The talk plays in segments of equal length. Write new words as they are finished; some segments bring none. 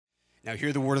Now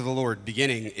hear the word of the Lord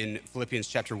beginning in Philippians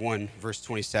chapter 1, verse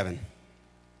 27. It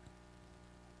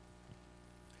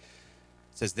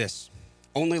says this,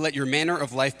 "Only let your manner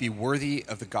of life be worthy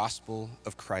of the gospel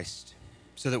of Christ,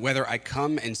 so that whether I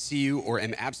come and see you or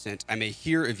am absent, I may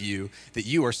hear of you that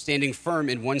you are standing firm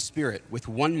in one spirit, with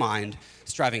one mind,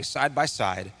 striving side by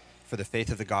side for the faith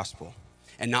of the gospel,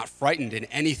 and not frightened in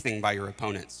anything by your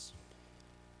opponents.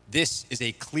 This is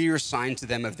a clear sign to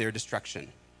them of their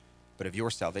destruction, but of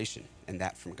your salvation, and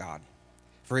that from God.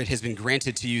 For it has been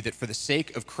granted to you that for the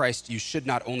sake of Christ you should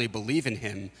not only believe in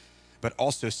him, but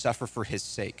also suffer for his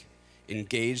sake,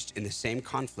 engaged in the same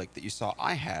conflict that you saw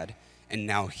I had, and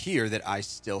now hear that I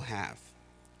still have.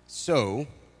 So,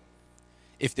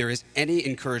 if there is any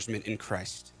encouragement in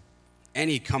Christ,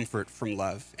 any comfort from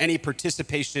love, any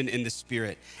participation in the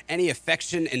Spirit, any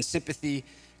affection and sympathy,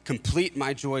 complete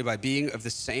my joy by being of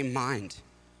the same mind,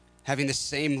 having the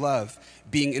same love,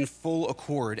 being in full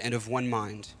accord and of one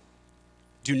mind.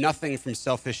 Do nothing from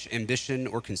selfish ambition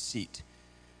or conceit,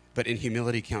 but in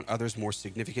humility count others more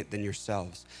significant than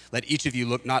yourselves. Let each of you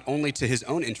look not only to his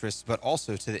own interests, but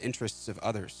also to the interests of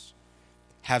others.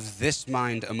 Have this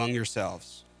mind among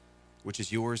yourselves, which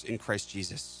is yours in Christ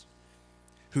Jesus,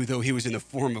 who, though he was in the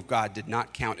form of God, did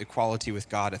not count equality with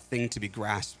God a thing to be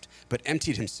grasped, but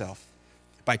emptied himself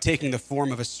by taking the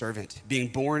form of a servant, being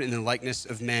born in the likeness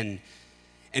of men,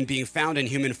 and being found in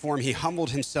human form, he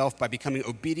humbled himself by becoming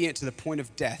obedient to the point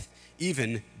of death,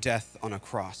 even death on a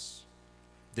cross.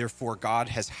 Therefore, God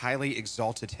has highly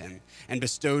exalted him and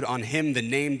bestowed on him the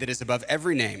name that is above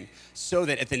every name, so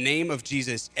that at the name of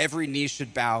Jesus, every knee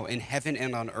should bow in heaven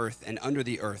and on earth and under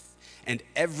the earth, and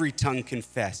every tongue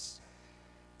confess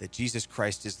that Jesus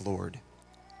Christ is Lord,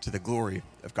 to the glory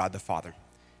of God the Father."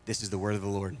 This is the word of the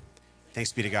Lord.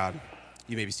 Thanks be to God.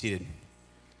 You may be seated.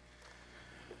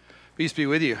 Peace be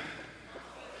with you.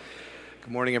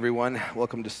 Good morning, everyone.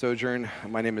 Welcome to Sojourn.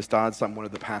 My name is Dodds. I'm one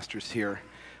of the pastors here.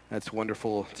 It's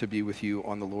wonderful to be with you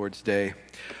on the Lord's Day.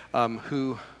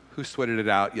 Who sweated it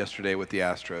out yesterday with the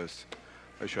Astros?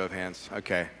 A show of hands.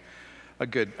 Okay, a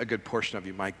good portion of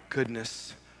you. My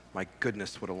goodness,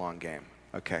 what a long game.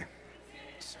 Okay,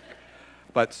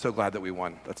 but so glad that we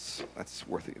won. That's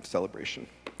worthy of celebration.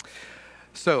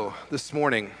 So this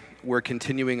morning, we're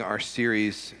continuing our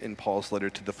series in Paul's letter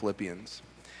to the Philippians.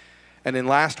 And in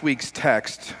last week's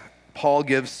text, Paul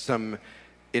gives some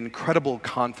incredible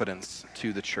confidence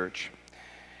to the church.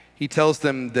 He tells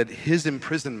them that his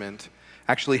imprisonment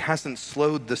actually hasn't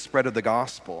slowed the spread of the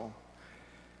gospel.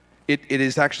 It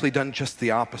has actually done just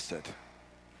the opposite.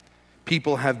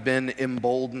 People have been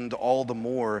emboldened all the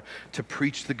more to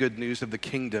preach the good news of the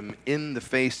kingdom in the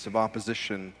face of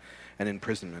opposition and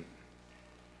imprisonment.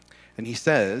 And he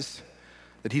says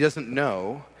that he doesn't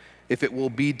know if it will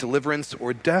be deliverance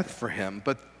or death for him,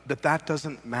 but that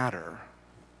doesn't matter.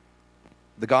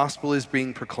 The gospel is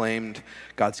being proclaimed,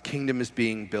 God's kingdom is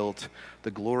being built,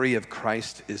 the glory of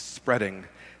Christ is spreading.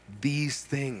 These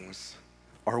things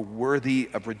are worthy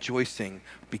of rejoicing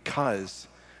because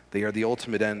they are the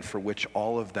ultimate end for which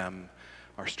all of them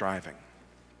are striving.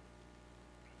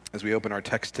 As we open our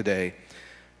text today,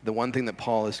 the one thing that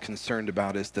Paul is concerned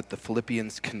about is that the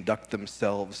Philippians conduct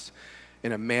themselves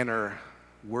in a manner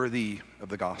worthy of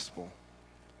the gospel.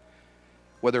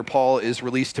 Whether Paul is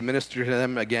released to minister to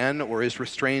them again or is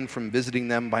restrained from visiting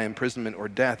them by imprisonment or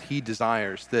death, he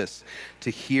desires this, to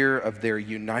hear of their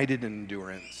united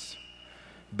endurance,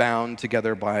 bound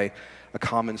together by a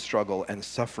common struggle and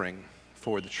suffering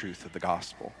for the truth of the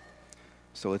gospel.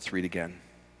 So let's read again.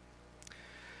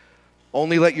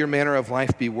 "Only let your manner of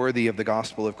life be worthy of the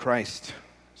gospel of Christ,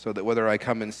 so that whether I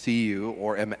come and see you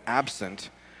or am absent,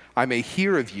 I may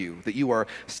hear of you that you are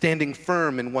standing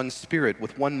firm in one spirit,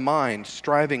 with one mind,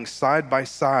 striving side by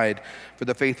side for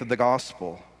the faith of the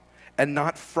gospel, and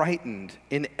not frightened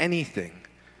in anything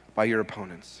by your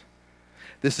opponents.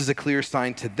 This is a clear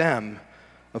sign to them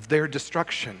of their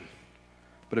destruction,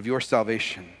 but of your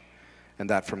salvation, and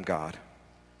that from God.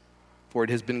 For it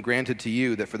has been granted to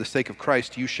you that for the sake of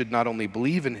Christ you should not only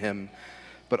believe in him,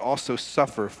 but also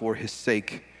suffer for his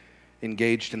sake,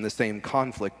 engaged in the same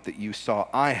conflict that you saw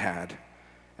I had,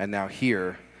 and now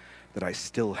hear that I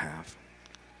still have."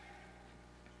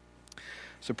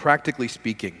 So practically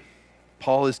speaking,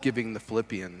 Paul is giving the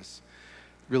Philippians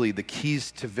really the keys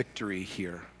to victory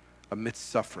here amidst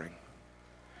suffering.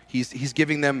 He's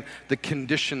giving them the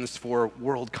conditions for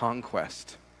world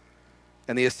conquest.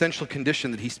 And the essential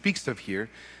condition that he speaks of here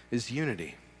is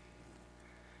unity.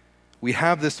 We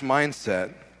have this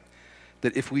mindset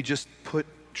that if we just put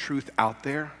truth out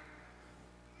there,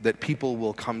 that people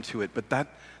will come to it, but that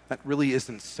really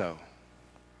isn't so.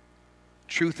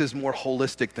 Truth is more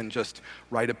holistic than just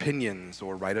right opinions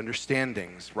or right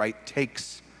understandings, right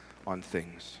takes on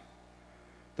things.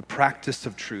 The practice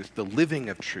of truth, the living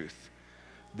of truth,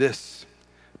 this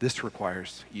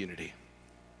requires unity.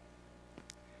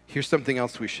 Here's something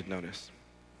else we should notice.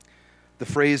 The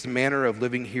phrase manner of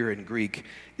living here in Greek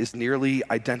is nearly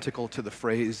identical to the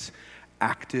phrase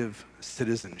active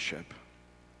citizenship.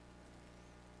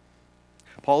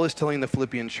 Paul is telling the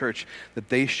Philippian church that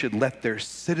they should let their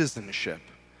citizenship,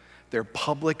 their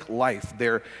public life,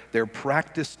 their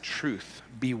practiced truth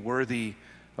be worthy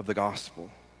of the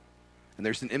gospel. And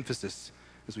there's an emphasis,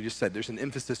 as we just said, there's an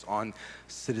emphasis on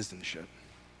citizenship.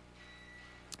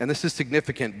 And this is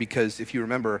significant because if you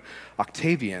remember,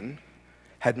 Octavian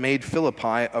had made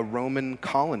Philippi a Roman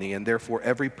colony, and therefore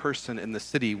every person in the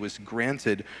city was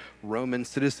granted Roman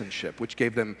citizenship, which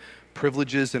gave them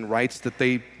privileges and rights that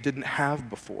they didn't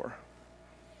have before.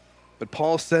 But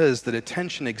Paul says that a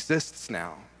tension exists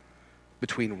now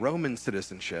between Roman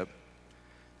citizenship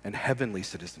and heavenly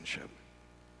citizenship.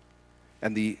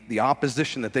 And the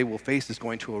opposition that they will face is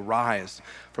going to arise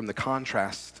from the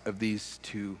contrast of this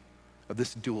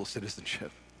dual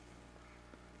citizenship.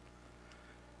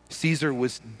 Caesar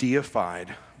was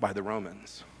deified by the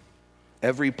Romans.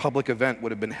 Every public event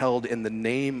would have been held in the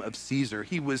name of Caesar.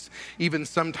 He was even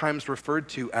sometimes referred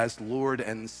to as Lord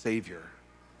and Savior.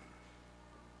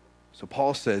 So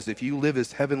Paul says, if you live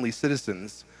as heavenly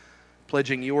citizens,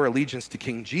 pledging your allegiance to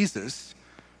King Jesus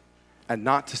and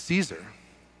not to Caesar,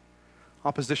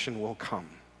 opposition will come.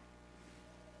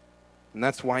 And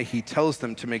that's why he tells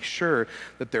them to make sure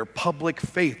that their public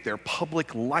faith, their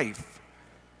public life,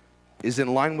 is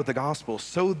in line with the gospel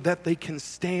so that they can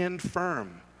stand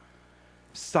firm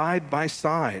side by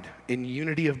side in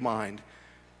unity of mind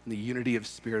and the unity of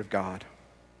Spirit of God.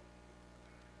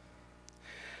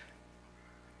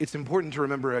 It's important to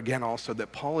remember again also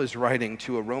that Paul is writing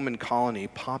to a Roman colony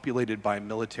populated by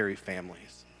military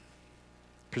families.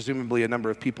 Presumably a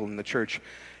number of people in the church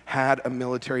had a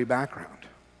military background.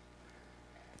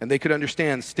 And they could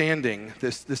understand standing,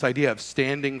 this idea of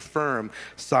standing firm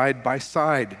side by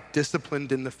side,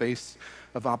 disciplined in the face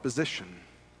of opposition.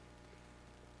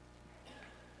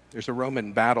 There's a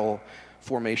Roman battle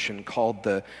formation called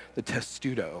the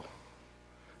testudo.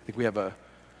 I think we have a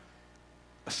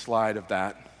slide of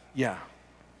that. Yeah.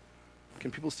 Can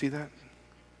people see that?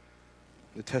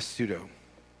 The testudo.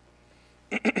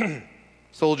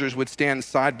 Soldiers would stand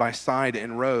side by side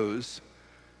in rows,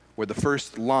 where the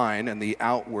first line and the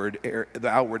outward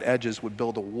edges would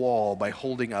build a wall by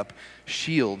holding up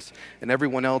shields, and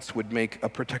everyone else would make a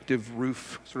protective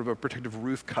roof, sort of a protective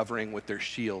roof covering with their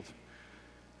shield.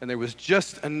 And there was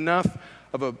just enough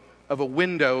of a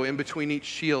window in between each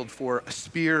shield for a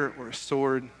spear or a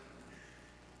sword.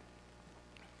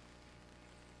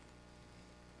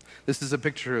 This is a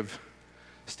picture of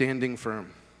standing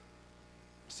firm,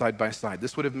 side by side.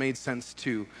 This would have made sense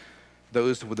to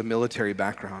those with a military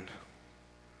background.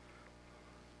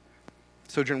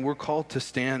 Sojourn, we're called to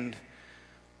stand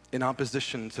in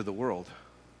opposition to the world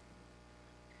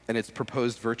and its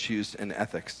proposed virtues and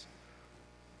ethics.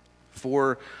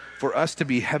 For us to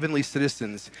be heavenly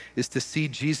citizens is to see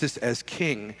Jesus as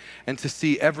king and to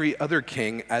see every other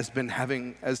king as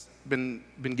been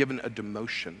given a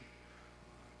demotion.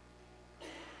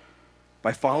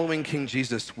 By following King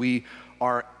Jesus, we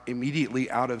are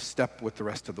immediately out of step with the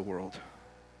rest of the world.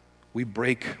 We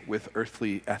break with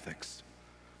earthly ethics.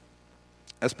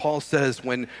 As Paul says,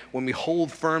 when we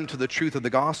hold firm to the truth of the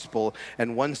gospel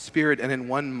and one spirit and in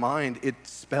one mind, it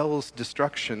spells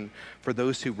destruction for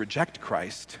those who reject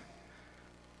Christ,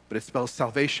 but it spells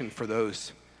salvation for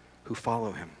those who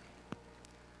follow him.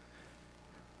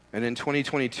 And in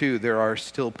 2022, there are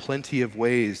still plenty of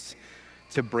ways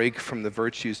to break from the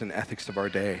virtues and ethics of our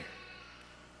day.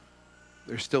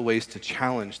 There's still ways to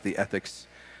challenge the ethics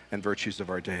and virtues of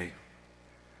our day.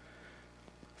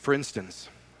 For instance,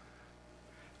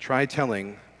 try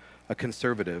telling a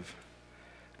conservative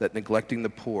that neglecting the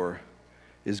poor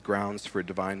is grounds for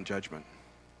divine judgment,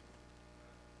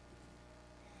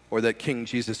 or that King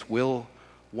Jesus will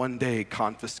one day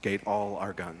confiscate all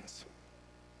our guns.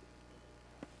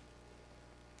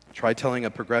 Try telling a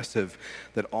progressive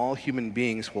that all human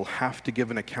beings will have to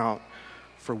give an account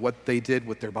for what they did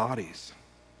with their bodies,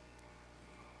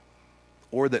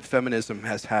 or that feminism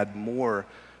has had more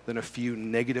than a few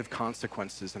negative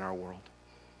consequences in our world.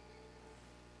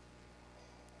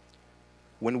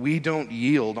 When we don't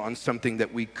yield on something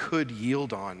that we could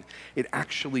yield on, it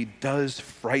actually does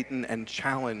frighten and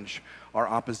challenge our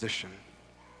opposition.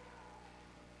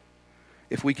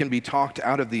 If we can be talked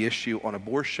out of the issue on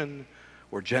abortion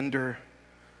or gender,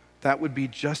 that would be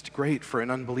just great for an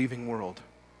unbelieving world.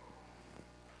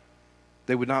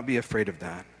 They would not be afraid of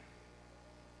that.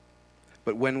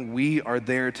 But when we are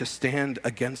there to stand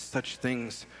against such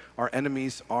things, our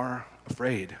enemies are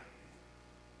afraid.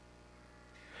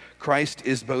 Christ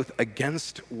is both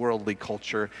against worldly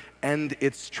culture and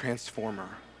its transformer.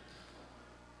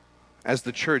 As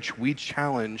the church, we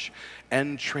challenge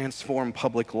and transform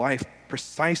public life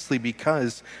precisely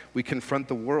because we confront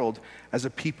the world as a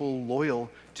people loyal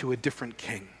to a different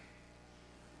king.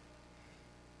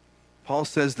 Paul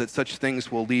says that such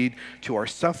things will lead to our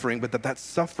suffering, but that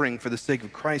suffering for the sake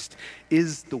of Christ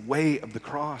is the way of the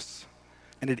cross,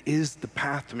 and it is the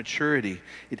path to maturity.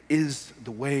 It is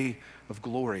the way of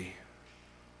glory,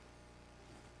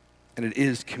 and it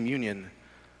is communion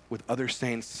with other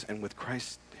saints and with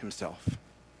Christ himself.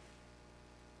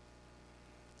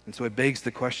 And so it begs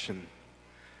the question,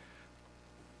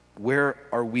 where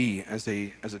are we as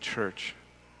a church?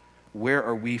 Where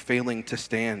are we failing to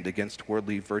stand against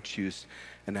worldly virtues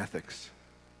and ethics?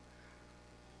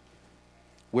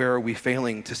 Where are we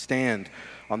failing to stand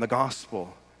on the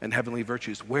gospel and heavenly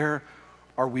virtues? Where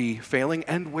are we failing,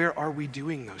 and where are we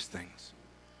doing those things?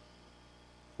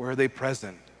 Where are they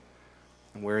present,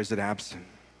 and where is it absent?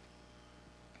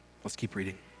 Let's keep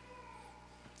reading.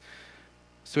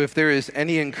 So if there is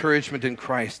any encouragement in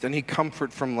Christ, any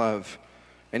comfort from love,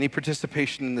 any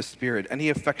participation in the Spirit, any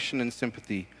affection and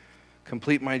sympathy,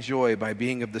 complete my joy by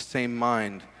being of the same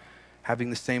mind, having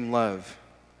the same love,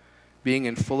 being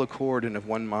in full accord and of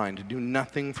one mind. Do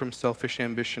nothing from selfish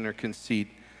ambition or conceit,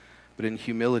 but in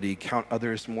humility count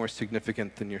others more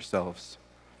significant than yourselves.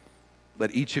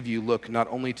 Let each of you look not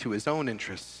only to his own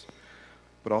interests,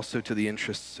 but also to the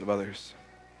interests of others.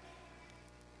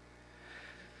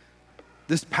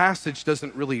 This passage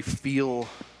doesn't really feel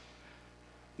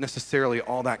necessarily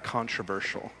all that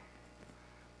controversial.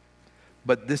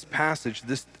 But this passage,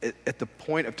 at the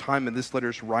point of time in this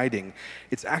letter's writing,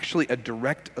 it's actually a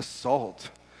direct assault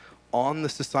on the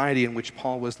society in which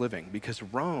Paul was living, because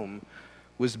Rome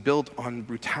was built on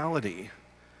brutality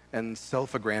and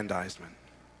self-aggrandizement.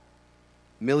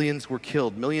 Millions were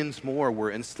killed, millions more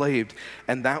were enslaved,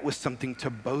 and that was something to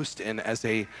boast in as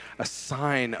a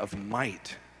sign of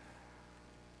might.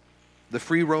 The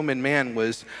free Roman man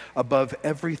was above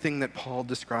everything that Paul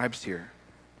describes here.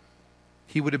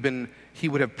 He would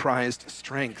have prized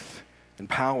strength and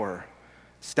power,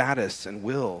 status and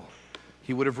will.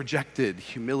 He would have rejected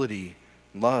humility,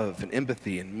 love, and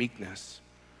empathy and meekness.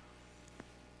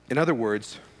 In other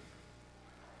words,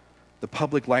 the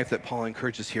public life that Paul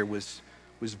encourages here was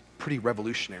pretty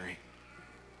revolutionary.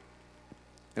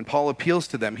 And Paul appeals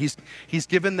to them. He's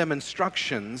given them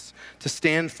instructions to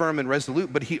stand firm and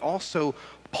resolute, but he also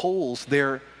polls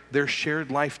their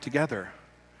shared life together.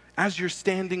 As you're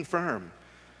standing firm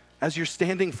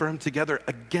together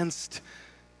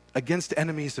against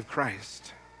enemies of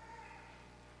Christ,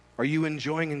 are you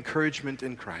enjoying encouragement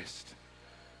in Christ?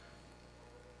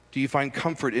 Do you find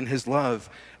comfort in his love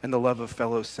and the love of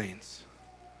fellow saints?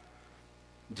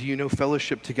 Do you know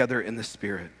fellowship together in the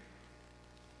Spirit?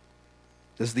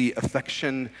 Does the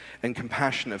affection and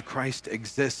compassion of Christ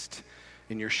exist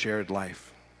in your shared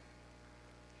life?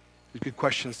 These are good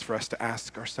questions for us to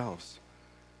ask ourselves.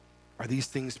 Are these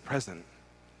things present?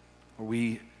 Are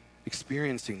we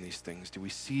experiencing these things? Do we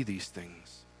see these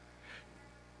things?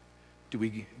 Do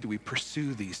we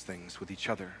pursue these things with each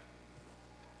other?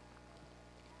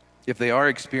 If they are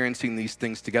experiencing these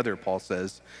things together, Paul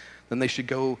says, then they should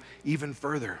go even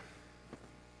further.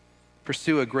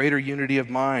 Pursue a greater unity of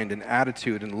mind and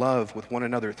attitude and love with one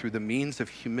another through the means of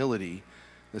humility.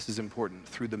 This is important.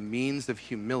 Through the means of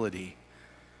humility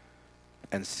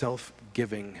and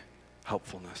self-giving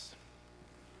helpfulness.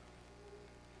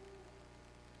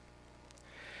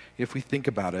 If we think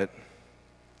about it,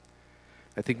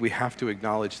 I think we have to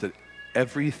acknowledge that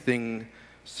everything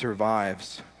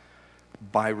survives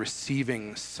by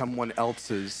receiving someone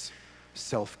else's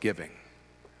self-giving.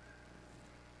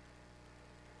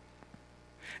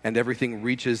 And everything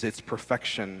reaches its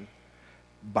perfection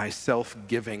by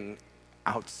self-giving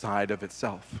outside of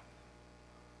itself.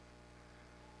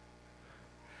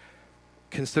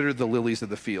 Consider the lilies of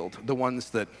the field, the ones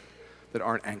that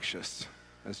aren't anxious,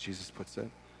 as Jesus puts it.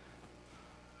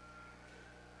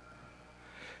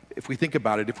 If we think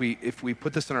about it, if we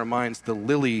put this in our minds, the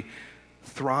lily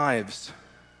thrives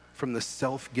from the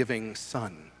self-giving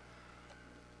sun.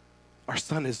 Our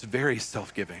sun is very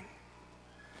self-giving.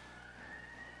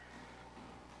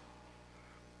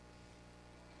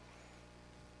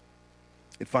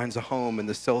 It finds a home in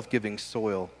the self-giving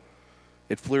soil.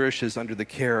 It flourishes under the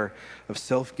care of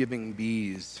self-giving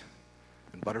bees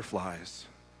and butterflies,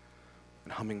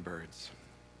 and hummingbirds.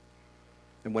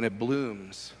 And when it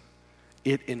blooms,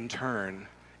 it in turn,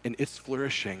 in its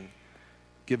flourishing,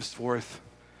 gives forth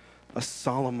a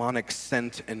Solomonic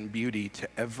scent and beauty to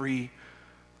every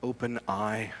open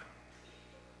eye,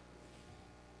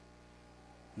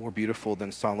 more beautiful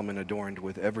than Solomon adorned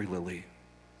with every lily.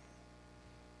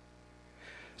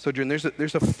 Sojourn,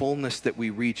 there's a fullness that we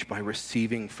reach by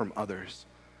receiving from others.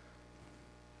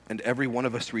 And every one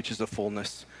of us reaches a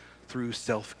fullness through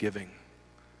self-giving.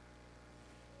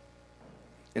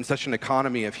 In such an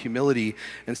economy of humility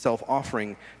and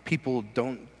self-offering, people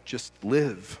don't just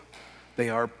live. They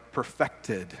are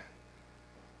perfected.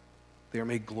 They are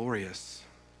made glorious.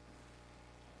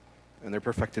 And they're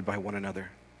perfected by one another.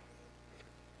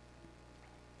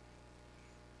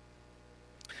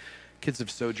 Kids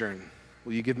of Sojourn,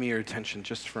 will you give me your attention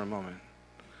just for a moment?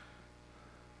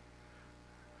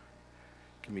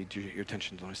 Give me your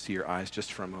attention. I want to see your eyes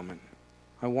just for a moment.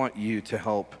 I want you to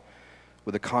help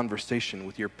with a conversation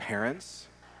with your parents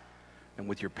and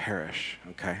with your parish,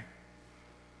 okay?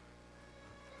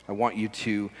 I want you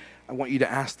to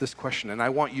ask this question, and I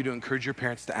want you to encourage your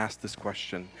parents to ask this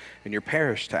question, and your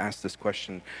parish to ask this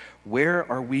question.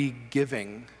 Where are we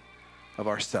giving of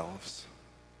ourselves?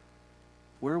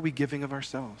 Where are we giving of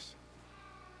ourselves?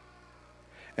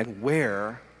 And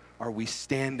where are we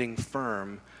standing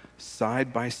firm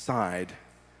side by side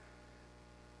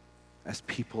as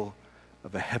people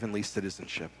of a heavenly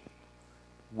citizenship?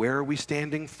 Where are we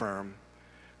standing firm?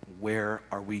 Where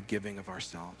are we giving of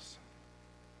ourselves?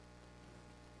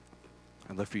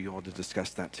 I'd love for you all to discuss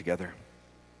that together.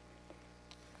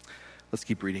 Let's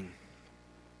keep reading.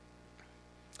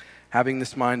 Having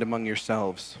this mind among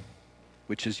yourselves,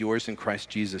 which is yours in Christ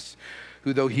Jesus,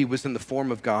 who though he was in the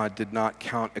form of God, did not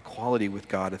count equality with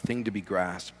God a thing to be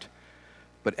grasped,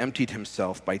 but emptied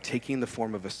himself by taking the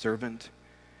form of a servant,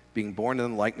 being born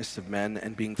in the likeness of men,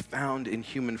 and being found in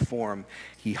human form,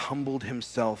 he humbled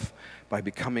himself by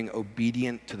becoming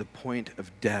obedient to the point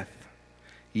of death,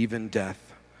 even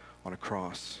death on a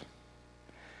cross.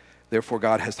 Therefore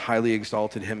God has highly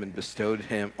exalted him and bestowed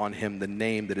on him the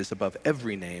name that is above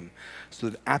every name, so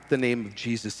that at the name of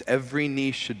Jesus every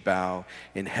knee should bow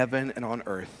in heaven and on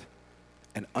earth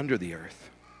and under the earth,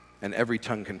 and every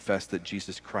tongue confess that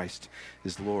Jesus Christ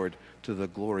is Lord, to the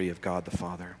glory of God the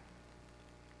Father.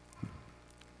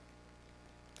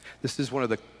 This is one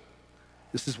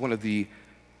of the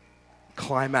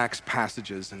climax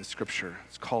passages in Scripture.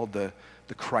 It's called the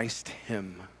Christ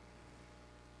hymn.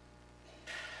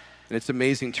 And it's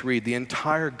amazing to read. The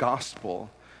entire gospel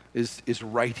is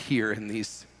right here in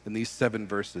these 7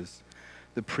 verses.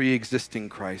 The pre-existing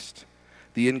Christ,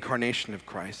 the incarnation of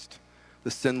Christ,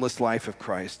 the sinless life of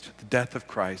Christ, the death of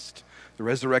Christ, the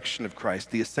resurrection of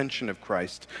Christ, the ascension of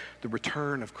Christ, the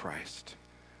return of Christ.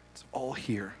 It's all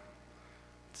here.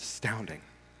 It's astounding.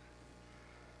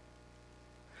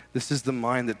 This is the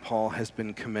mind that Paul has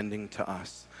been commending to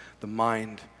us, the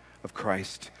mind of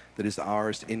Christ that is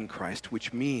ours in Christ,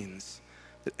 which means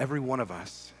that every one of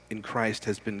us in Christ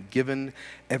has been given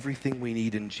everything we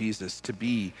need in Jesus to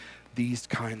be these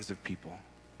kinds of people,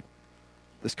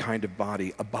 this kind of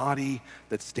body, a body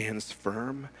that stands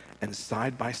firm and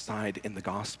side by side in the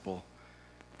gospel,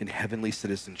 in heavenly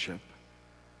citizenship,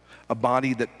 a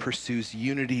body that pursues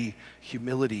unity,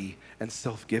 humility, and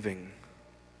self-giving,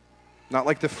 not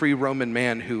like the free Roman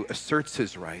man who asserts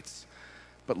his rights,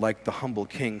 but like the humble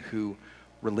king who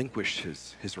relinquished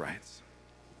his rights.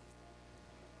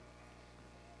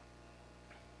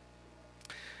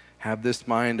 Have this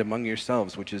mind among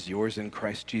yourselves, which is yours in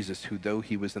Christ Jesus, who though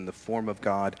he was in the form of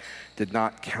God, did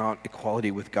not count equality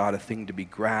with God a thing to be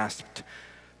grasped,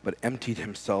 but emptied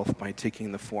himself by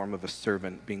taking the form of a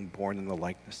servant, being born in the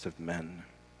likeness of men.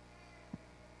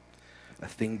 A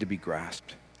thing to be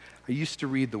grasped. I used to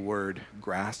read the word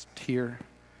grasped here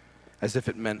as if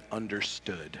it meant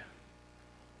understood.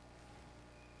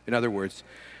 In other words,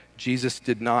 Jesus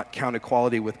did not count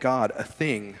equality with God a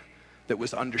thing that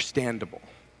was understandable.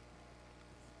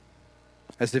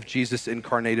 As if Jesus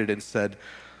incarnated and said,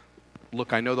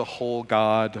 look, I know the whole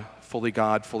God,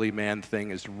 fully man thing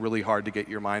is really hard to get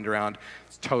your mind around.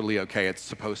 It's totally okay. It's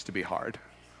supposed to be hard.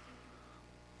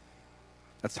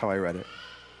 That's how I read it.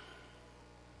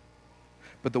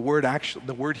 But the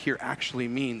word here actually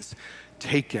means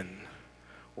taken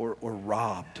or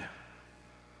robbed.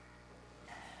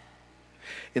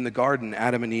 In the garden,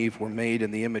 Adam and Eve were made in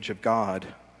the image of God,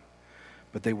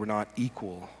 but they were not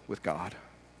equal with God.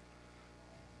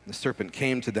 The serpent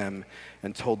came to them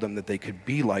and told them that they could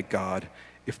be like God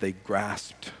if they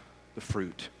grasped the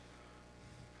fruit.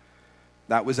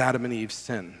 That was Adam and Eve's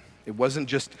sin. It wasn't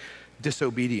just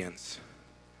disobedience,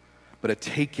 but a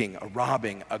taking, a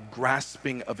robbing, a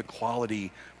grasping of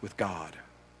equality with God.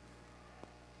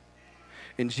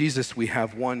 In Jesus, we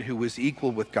have one who was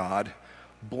equal with God,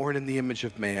 born in the image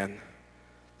of man.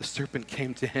 The serpent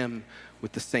came to him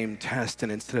with the same test,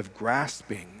 and instead of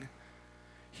grasping,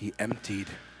 he emptied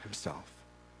himself.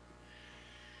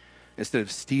 Instead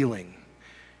of stealing,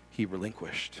 he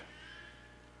relinquished.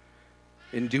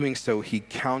 In doing so, he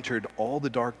countered all the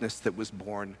darkness that was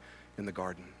born in the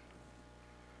garden.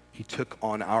 He took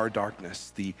on our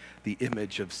darkness, the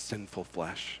image of sinful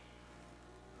flesh.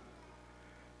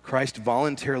 Christ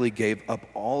voluntarily gave up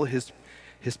all his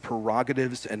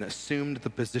prerogatives and assumed the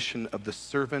position of the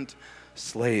servant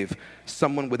slave,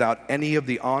 someone without any of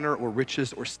the honor or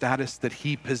riches or status that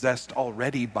he possessed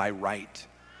already by right.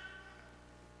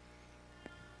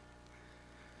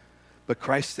 But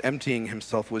Christ's emptying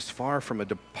himself was far from a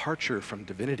departure from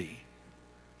divinity.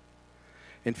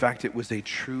 In fact, it was a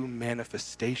true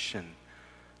manifestation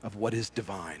of what is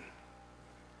divine.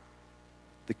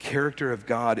 The character of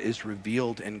God is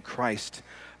revealed in Christ,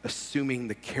 assuming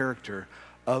the character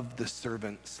of the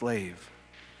servant slave.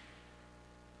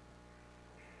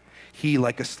 He,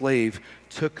 like a slave,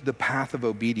 took the path of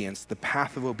obedience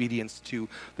to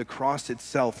the cross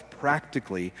itself,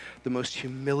 practically the most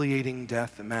humiliating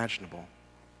death imaginable.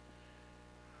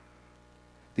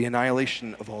 The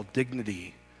annihilation of all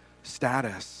dignity,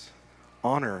 status,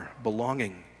 honor,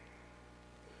 belonging.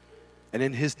 And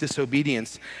in his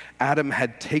disobedience, Adam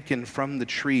had taken from the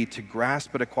tree to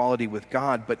grasp at equality with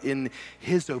God, but in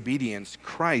his obedience,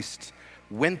 Christ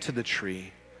went to the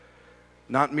tree,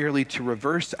 not merely to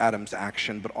reverse Adam's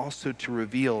action, but also to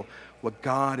reveal what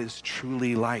God is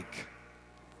truly like.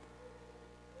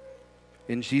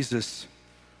 In Jesus,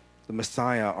 the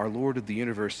Messiah, our Lord of the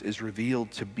universe, is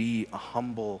revealed to be a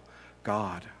humble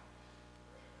God.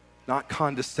 Not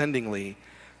condescendingly,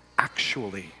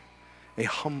 actually a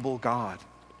humble God.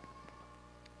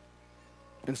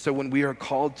 And so when we are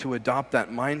called to adopt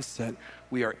that mindset,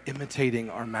 we are imitating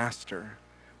our master.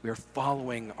 We are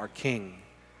following our King.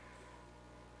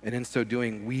 And in so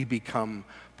doing, we become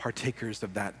partakers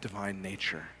of that divine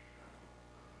nature.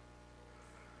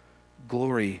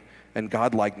 Glory and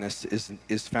godlikeness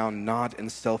is found not in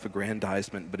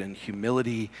self-aggrandizement, but in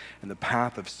humility and the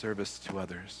path of service to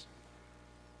others.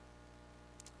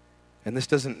 And this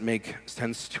doesn't make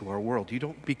sense to our world. You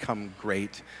don't become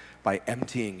great by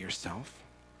emptying yourself,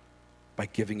 by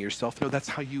giving yourself. No, that's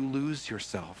how you lose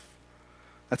yourself.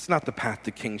 That's not the path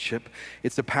to kingship.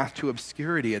 It's a path to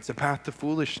obscurity. It's a path to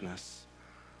foolishness.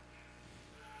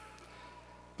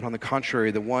 But on the contrary,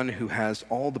 the one who has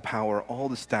all the power, all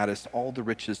the status, all the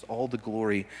riches, all the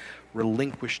glory,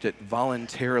 relinquished it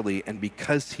voluntarily, and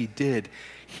because he did,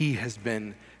 he has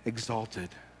been exalted.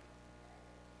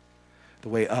 The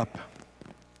way up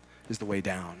is the way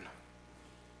down.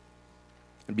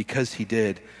 And because he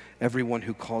did, everyone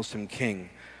who calls him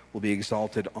king will be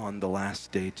exalted on the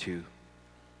last day too.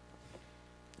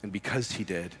 And because he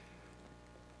did,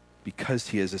 because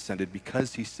he has ascended,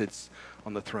 because he sits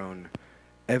on the throne,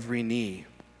 every knee,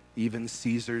 even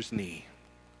Caesar's knee,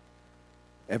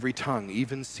 every tongue,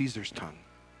 even Caesar's tongue,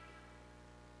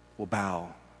 will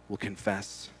bow, will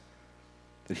confess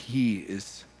that he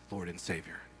is Lord and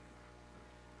Savior.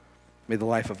 May the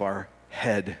life of our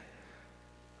head,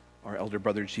 our elder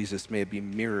brother Jesus, may it be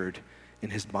mirrored in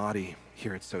his body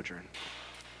here at Sojourn.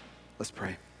 Let's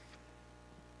pray.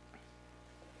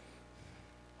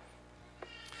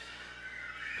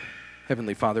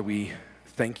 Heavenly Father, we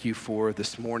thank you for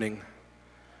this morning.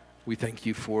 We thank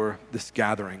you for this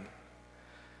gathering.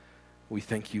 We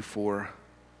thank you for,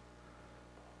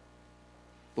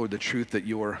 Lord, the truth that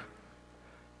your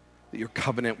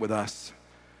covenant with us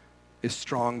is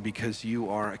strong because you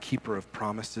are a keeper of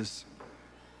promises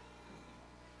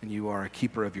and you are a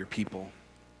keeper of your people.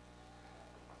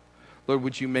 Lord,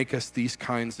 would you make us these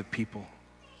kinds of people?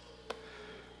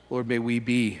 Lord, may we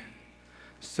be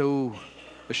so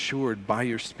assured by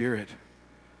your Spirit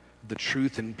of the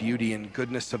truth and beauty and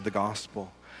goodness of the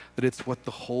gospel that it's what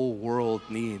the whole world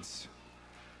needs.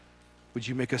 Would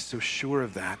you make us so sure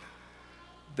of that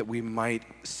we might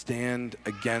stand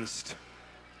against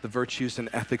the virtues and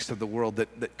ethics of the world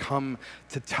that come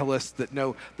to tell us that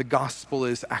no, the gospel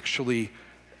is actually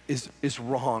is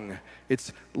wrong.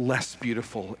 It's less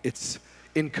beautiful. It's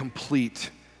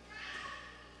incomplete.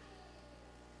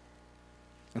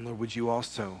 And Lord, would you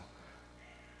also,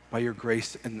 by your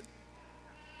grace and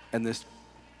this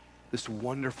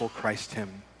wonderful Christ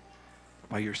hymn,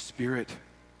 by your Spirit,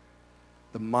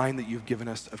 the mind that you've given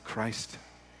us of Christ,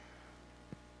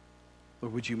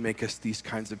 Lord, would you make us these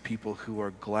kinds of people who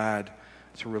are glad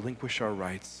to relinquish our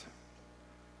rights,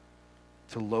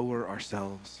 to lower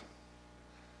ourselves,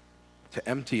 to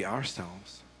empty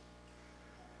ourselves,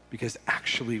 because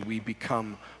actually we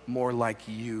become more like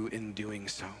you in doing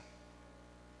so.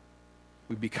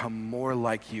 We become more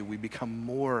like you. We become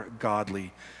more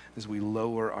godly as we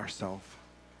lower ourselves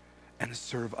and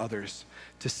serve others,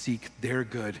 to seek their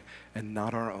good and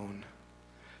not our own,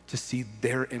 to see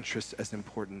their interests as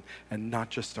important and not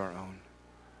just our own.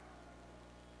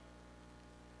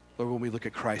 Lord, when we look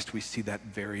at Christ, we see that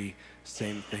very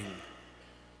same thing.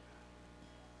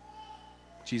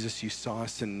 Jesus, you saw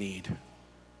us in need.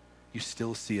 You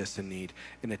still see us in need,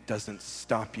 and it doesn't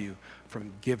stop you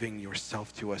from giving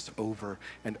yourself to us over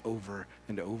and over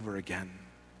and over again.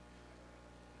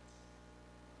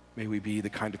 May we be the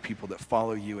kind of people that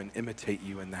follow you and imitate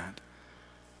you in that.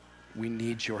 We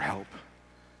need your help.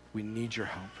 We need your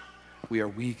help. We are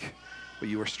weak, but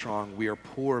you are strong. We are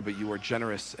poor, but you are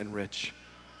generous and rich.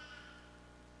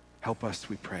 Help us,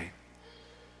 we pray.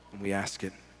 And we ask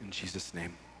it in Jesus'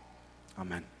 name.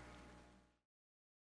 Amen.